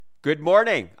Good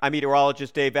morning. I'm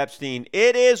meteorologist Dave Epstein.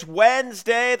 It is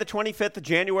Wednesday, the 25th of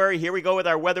January. Here we go with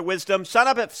our weather wisdom. Sun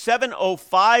up at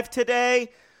 7:05 today.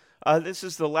 This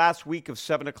is the last week of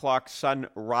 7 o'clock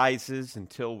sunrises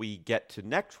until we get to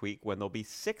next week when there'll be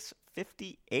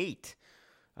 6:58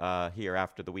 here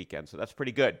after the weekend. So that's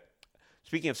pretty good.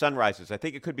 Speaking of sunrises, I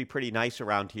think it could be pretty nice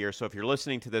around here. So if you're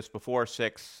listening to this before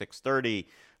 6:30,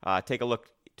 take a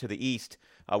look to the east.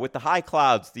 With the high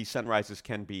clouds, these sunrises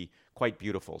can be quite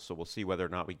beautiful. So we'll see whether or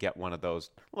not we get one of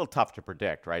those. A little tough to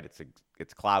predict, right?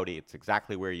 It's cloudy. It's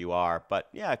exactly where you are. But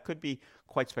yeah, it could be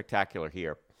quite spectacular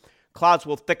here. Clouds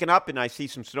will thicken up, and I see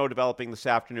some snow developing this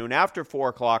afternoon after 4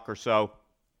 o'clock or so.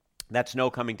 That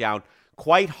snow coming down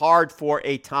quite hard for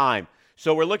a time.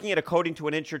 So we're looking at a coating to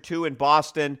an inch or two in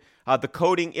Boston. The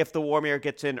coating, if the warm air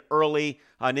gets in early,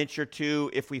 an inch or two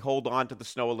if we hold on to the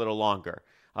snow a little longer.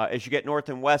 As you get north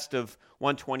and west of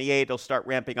 128, it'll start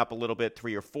ramping up a little bit,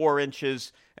 3 or 4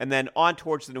 inches, and then on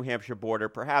towards the New Hampshire border,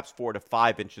 perhaps 4 to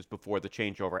 5 inches before the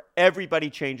changeover. Everybody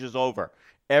changes over.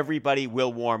 Everybody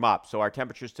will warm up. So our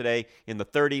temperatures today in the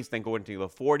 30s, then go into the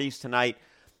 40s tonight.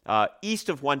 East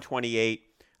of 128,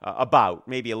 about,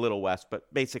 maybe a little west,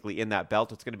 but basically in that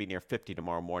belt. It's going to be near 50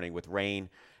 tomorrow morning with rain.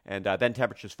 And then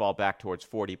temperatures fall back towards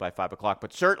 40 by 5 o'clock.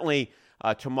 But certainly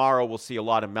tomorrow we'll see a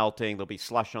lot of melting. There'll be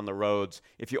slush on the roads.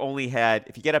 If you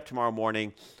get up tomorrow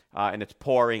morning and it's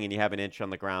pouring and you have an inch on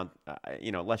the ground,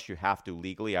 unless you have to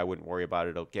legally, I wouldn't worry about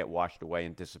it. It'll get washed away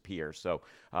and disappear. So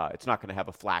it's not going to have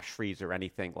a flash freeze or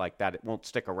anything like that. It won't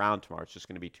stick around tomorrow. It's just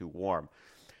going to be too warm.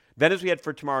 Then as we head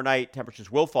for tomorrow night,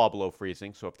 temperatures will fall below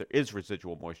freezing. So if there is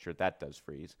residual moisture, that does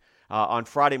freeze. On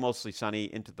Friday, mostly sunny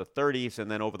into the 30s.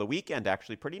 And then over the weekend,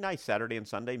 actually pretty nice. Saturday and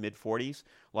Sunday, mid-40s.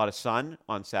 A lot of sun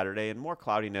on Saturday and more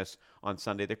cloudiness on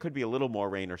Sunday. There could be a little more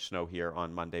rain or snow here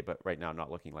on Monday, but right now not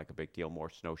looking like a big deal. More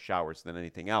snow showers than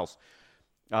anything else.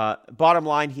 Bottom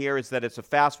line here is that it's a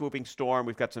fast-moving storm.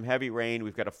 We've got some heavy rain.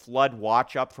 We've got a flood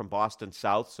watch up from Boston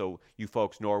south. So you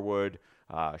folks, Norwood,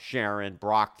 Sharon,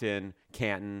 Brockton,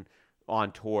 Canton,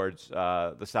 on towards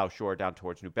the South Shore, down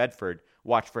towards New Bedford.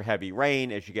 Watch for heavy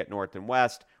rain as you get north and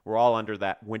west. We're all under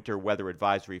that winter weather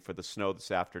advisory for the snow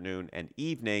this afternoon and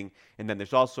evening. And then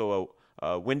there's also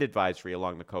a wind advisory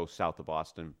along the coast south of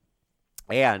Boston.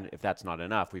 And if that's not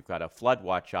enough, we've got a flood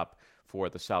watch up for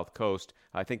the south coast.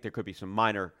 I think there could be some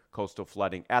minor coastal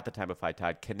flooding at the time of high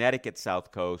tide. Connecticut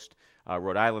south coast,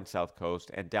 Rhode Island south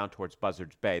coast, and down towards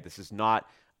Buzzards Bay. This is not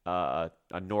a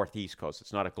northeast coast.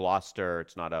 It's not a Gloucester.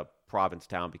 It's not a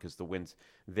Provincetown because the winds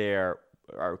there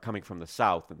are coming from the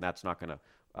south, and that's not going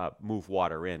to move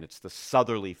water in. It's the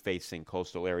southerly facing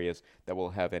coastal areas that will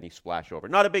have any splash over.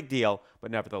 Not a big deal,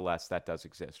 but nevertheless, that does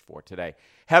exist for today.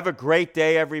 Have a great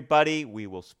day, everybody. We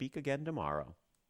will speak again tomorrow.